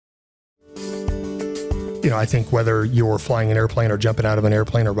I think whether you're flying an airplane or jumping out of an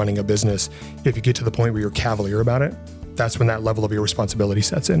airplane or running a business, if you get to the point where you're cavalier about it, that's when that level of irresponsibility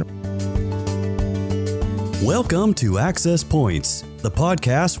sets in. Welcome to Access Points, the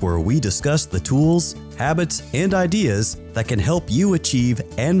podcast where we discuss the tools, habits, and ideas that can help you achieve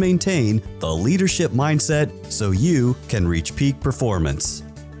and maintain the leadership mindset so you can reach peak performance.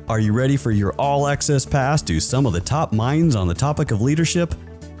 Are you ready for your all-access pass to some of the top minds on the topic of leadership?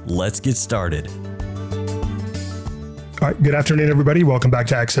 Let's get started. All right. Good afternoon, everybody. Welcome back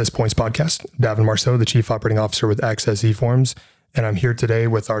to Access Points Podcast. Davin Marceau, the Chief Operating Officer with Access eForms. And I'm here today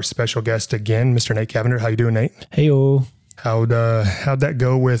with our special guest again, Mr. Nate Cavender. How you doing, Nate? Hey-o. How'd that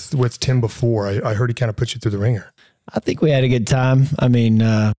go with Tim before? I heard he kind of put you through the ringer. I think we had a good time. I mean,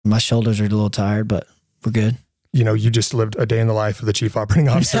 my shoulders are a little tired, but we're good. You just lived a day in the life of the Chief Operating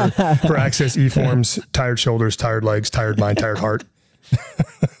Officer for Access eForms. Tired shoulders, tired legs, tired mind, tired heart.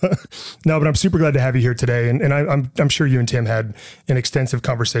 No, but I'm super glad to have you here today. And I'm sure you and Tim had an extensive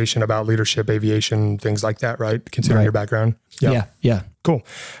conversation about leadership, aviation, things like that, right? Considering your background. Yeah. Cool.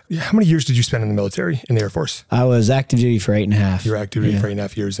 How many years did you spend in the military, in the Air Force? I was active duty for 8.5. You were active duty for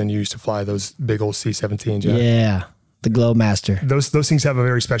 8.5 years, and you used to fly those big old C-17s. Yeah. The Globemaster. Those things have a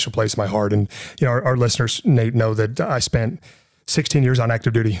very special place in my heart. And, our listeners, Nate, know that I spent 16 years on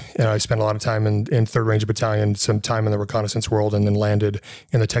active duty. And I spent a lot of time in 3rd Ranger Battalion, some time in the reconnaissance world, and then landed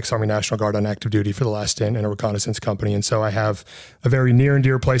in the Texas Army National Guard on active duty for the last stint in a reconnaissance company. And so I have a very near and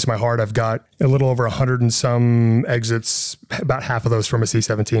dear place in my heart. I've got a little over 100 and some exits, about half of those from a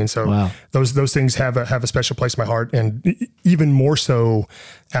C-17. So wow. those things have a special place in my heart. And even more so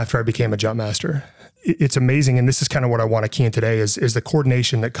after I became a jump master. It's amazing. And this is kind of what I want to key in today is the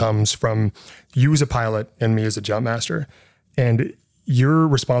coordination that comes from you as a pilot and me as a jump master. And you're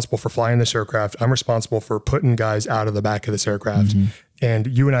responsible for flying this aircraft. I'm responsible for putting guys out of the back of this aircraft. Mm-hmm. And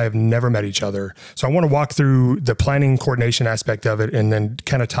you and I have never met each other. So I want to walk through the planning coordination aspect of it and then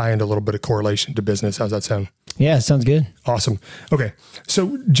kind of tie into a little bit of correlation to business. How's that sound? Yeah, sounds good. Awesome. Okay.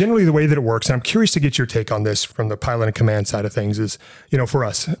 So generally the way that it works, and I'm curious to get your take on this from the pilot and command side of things is, for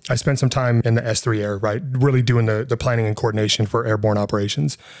us, I spent some time in the S3 Air, right? Really doing the planning and coordination for airborne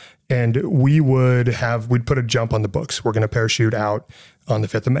operations. And we'd put a jump on the books. We're going to parachute out on the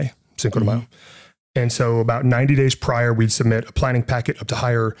 5th of May, Cinco de Mayo. And so about 90 days prior, we'd submit a planning packet up to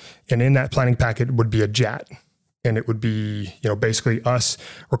hire. And in that planning packet would be a JAT. And it would be, basically us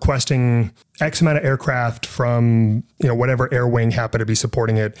requesting X amount of aircraft from, whatever air wing happened to be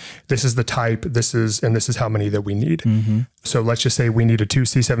supporting it. This is the type, this is how many that we need. Mm-hmm. So let's just say we needed 2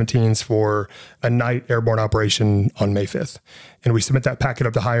 C-17s for a night airborne operation on May 5th. And we submit that packet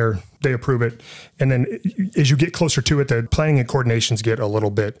up to hire, they approve it. And then as you get closer to it, the planning and coordinations get a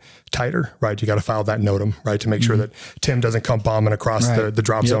little bit tighter, right? You got to file that NOTAM, right? To make sure that Tim doesn't come bombing across the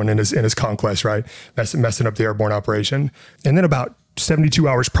drop zone in his conquest, right? Messing up the airborne operation. And then about 72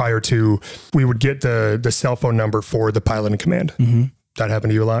 hours prior to, we would get the cell phone number for the pilot and command. Mm-hmm. That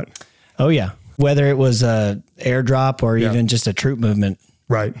happened to you a lot? Oh yeah. Whether it was a airdrop or even just a troop movement.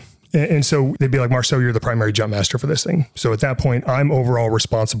 Right. And so they'd be like, Marceau, you're the primary jump master for this thing. So at that point, I'm overall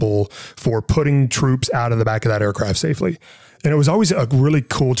responsible for putting troops out of the back of that aircraft safely. And it was always a really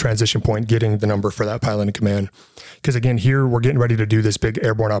cool transition point getting the number for that pilot and command. Because again, here we're getting ready to do this big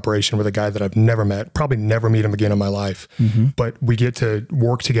airborne operation with a guy that I've never met, probably never meet him again in my life. Mm-hmm. But we get to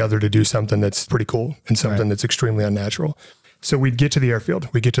work together to do something that's pretty cool and something that's extremely unnatural. So we'd get to the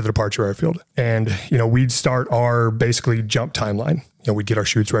airfield, we'd get to the departure airfield, and, we'd start our basically jump timeline. We'd get our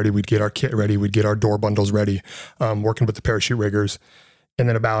chutes ready, we'd get our kit ready, we'd get our door bundles ready, working with the parachute riggers. And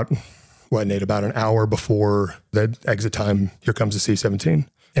then about an hour before the exit time, here comes the C-17.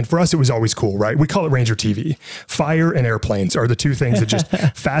 And for us, it was always cool, right? We call it Ranger TV. Fire and airplanes are the two things that just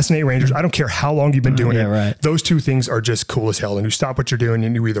fascinate Rangers. I don't care how long you've been doing it. Right. Those two things are just cool as hell. And you stop what you're doing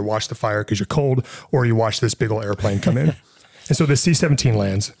and you either watch the fire because you're cold or you watch this big old airplane come in. And so the C-17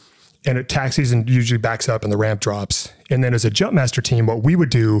 lands and it taxis and usually backs up and the ramp drops. And then as a jump master team, what we would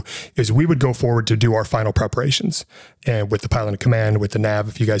do is we would go forward to do our final preparations and with the pilot and command, with the nav,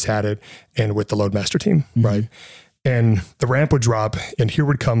 if you guys had it, and with the load master team, right? And the ramp would drop and here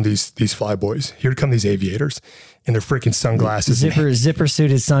would come these fly boys. Here would come these aviators in their freaking sunglasses. Zipper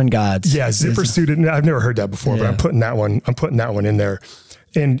suited sun gods. Yeah, zipper suited. I've never heard that before, but I'm putting that one in there.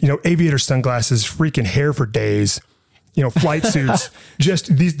 And, aviator sunglasses, freaking hair for days. Flight suits,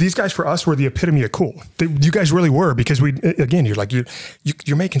 just these guys for us were the epitome of cool. You guys really were, because you're like,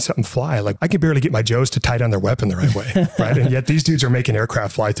 you're making something fly. Like I can barely get my Joes to tie down their weapon the right way. Right. And yet these dudes are making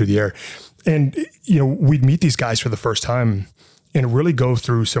aircraft fly through the air. And, we'd meet these guys for the first time and really go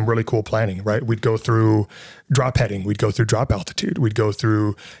through some really cool planning, right? We'd go through drop heading, we'd go through drop altitude, we'd go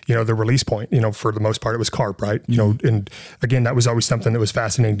through, the release point, for the most part it was carb, right? And again, that was always something that was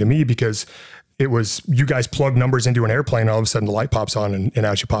fascinating to me because it was, you guys plug numbers into an airplane, all of a sudden the light pops on and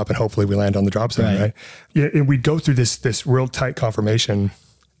out you pop, and hopefully we land on the drop zone, right? Yeah, and we'd go through this real tight confirmation,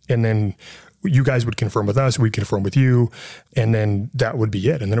 and then you guys would confirm with us, we'd confirm with you, and then that would be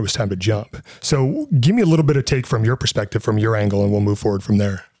it. And then it was time to jump. So give me a little bit of take from your perspective, from your angle, and we'll move forward from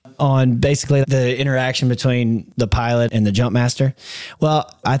there. On basically the interaction between the pilot and the jump master.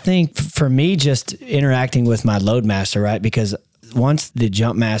 Well, I think for me, just interacting with my load master, right? Because once the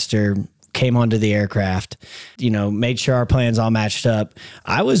jump master came onto the aircraft, made sure our plans all matched up,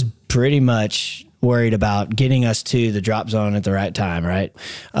 I was pretty much worried about getting us to the drop zone at the right time, right?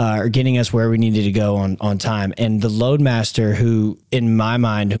 Or getting us where we needed to go on time. And the load master, who in my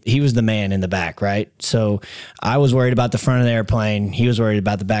mind, he was the man in the back, right? So I was worried about the front of the airplane. He was worried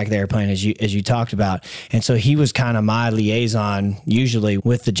about the back of the airplane, as you talked about. And so he was kind of my liaison usually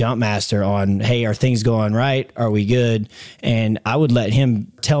with the jump master on, hey, are things going right? Are we good? And I would let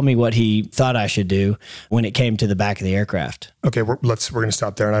him tell me what he thought I should do when it came to the back of the aircraft. Okay, we're going to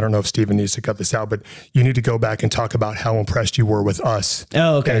stop there. And I don't know if Steven needs to cut this out, but you need to go back and talk about how impressed you were with us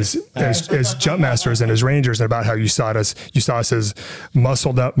as jump masters and as Rangers, and about how you saw us as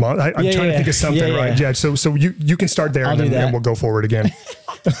muscled up. I'm trying to think of something, right? Yeah. So you can start there, and then we'll go forward again.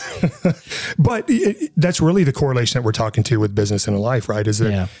 But that's really the correlation that we're talking to with business and life, right? Is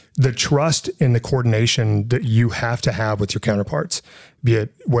that the trust and the coordination that you have to have with your counterparts, be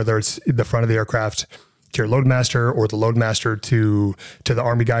it whether it's the front of the aircraft to your load master or the load master to the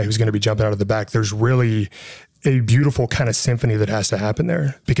Army guy who's going to be jumping out of the back. There's really a beautiful kind of symphony that has to happen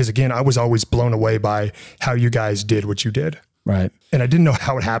there. Because again, I was always blown away by how you guys did what you did. Right. And I didn't know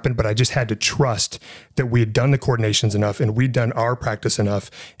how it happened, but I just had to trust that we had done the coordinations enough and we'd done our practice enough,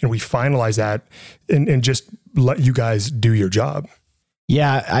 and we finalized that and just let you guys do your job.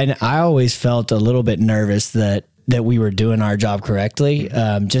 Yeah. I always felt a little bit nervous that we were doing our job correctly.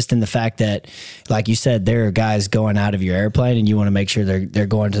 Just in the fact that, like you said, there are guys going out of your airplane and you want to make sure they're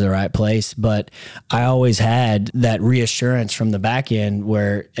going to the right place. But I always had that reassurance from the back end,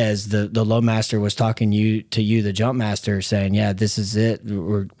 where as the load master was talking to you, the jump master, saying, yeah, this is it.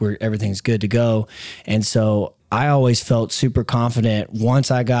 We're everything's good to go. And so I always felt super confident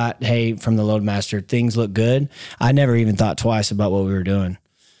once I got, hey, from the load master, things look good. I never even thought twice about what we were doing.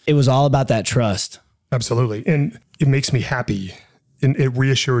 It was all about that trust. Absolutely. And it makes me happy. And it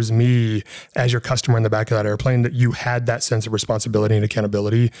reassures me as your customer in the back of that airplane that you had that sense of responsibility and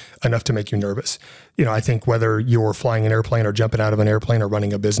accountability enough to make you nervous. I think whether you're flying an airplane or jumping out of an airplane or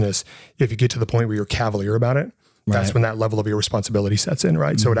running a business, if you get to the point where you're cavalier about it, that's when that level of irresponsibility sets in,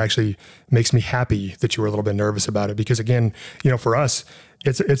 right? Mm-hmm. So it actually makes me happy that you were a little bit nervous about it, because again, for us,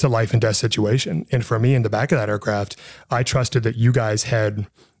 it's a life and death situation. And for me in the back of that aircraft, I trusted that you guys had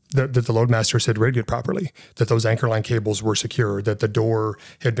that the load master had rigged it properly, that those anchor line cables were secure, that the door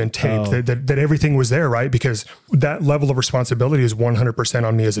had been taped, that everything was there, right? Because that level of responsibility is 100%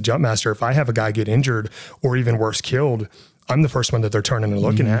 on me as a jump master. If I have a guy get injured or even worse, killed, I'm the first one that they're turning and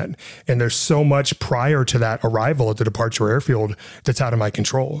looking at. And there's so much prior to that arrival at the departure airfield that's out of my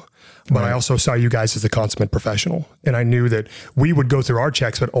control. But I also saw you guys as a consummate professional. And I knew that we would go through our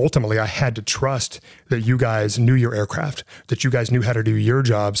checks, but ultimately I had to trust that you guys knew your aircraft, that you guys knew how to do your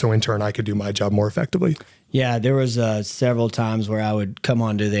job. So in turn, I could do my job more effectively. Yeah, there was several times where I would come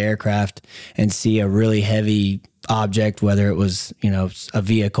onto the aircraft and see a really heavy object, whether it was, a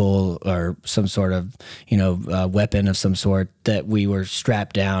vehicle or some sort of, weapon of some sort, that we were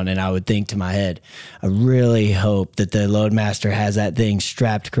strapped down. And I would think to my head, I really hope that the load master has that thing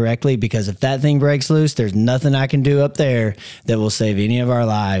strapped correctly, because if that thing breaks loose, there's nothing I can do up there that will save any of our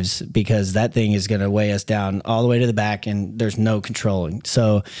lives, because that thing is going to weigh us down all the way to the back and there's no controlling.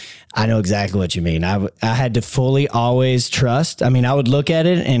 So I know exactly what you mean. I had to fully always trust. I mean, I would look at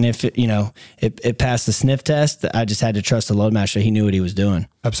it, and if it passed the sniff test, I just had to trust the load master. He knew what he was doing.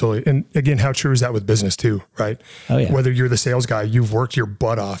 Absolutely. And again, how true is that with business too, right? Oh, yeah. Whether you're the sales guy, you've worked your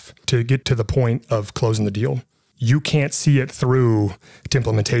butt off to get to the point of closing the deal. You can't see it through to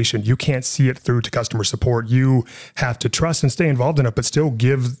implementation. You can't see it through to customer support. You have to trust and stay involved in it, but still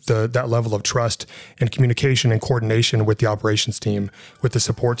give that level of trust and communication and coordination with the operations team, with the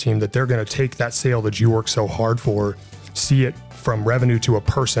support team, that they're going to take that sale that you work so hard for, see it from revenue to a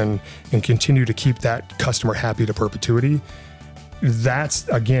person, and continue to keep that customer happy to perpetuity. That's,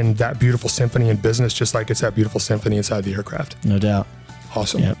 again, that beautiful symphony in business, just like it's that beautiful symphony inside the aircraft. No doubt.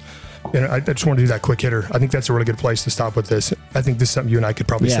 Awesome. Yep. And I just want to do that quick hitter. I think that's a really good place to stop with this. I think this is something you and I could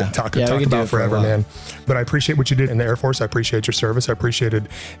probably sit and talk about forever, man. But I appreciate what you did in the Air Force. I appreciate your service. I appreciated,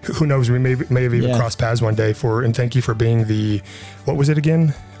 who knows, we may have even crossed paths one day and thank you for being what was it again?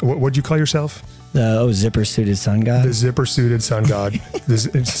 What'd you call yourself? Zipper suited sun god. The zipper suited sun god.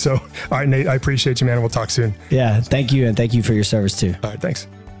 So, all right, Nate, I appreciate you, man. We'll talk soon. Yeah. Thank you. And thank you for your service too. All right. Thanks.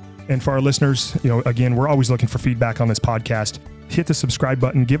 And for our listeners, again, we're always looking for feedback on this podcast. Hit the subscribe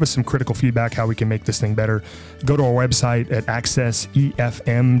button. Give us some critical feedback, how we can make this thing better. Go to our website at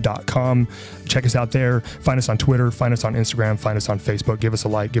accessefm.com. Check us out there. Find us on Twitter. Find us on Instagram. Find us on Facebook. Give us a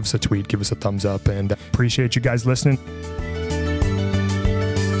like. Give us a tweet. Give us a thumbs up. And appreciate you guys listening.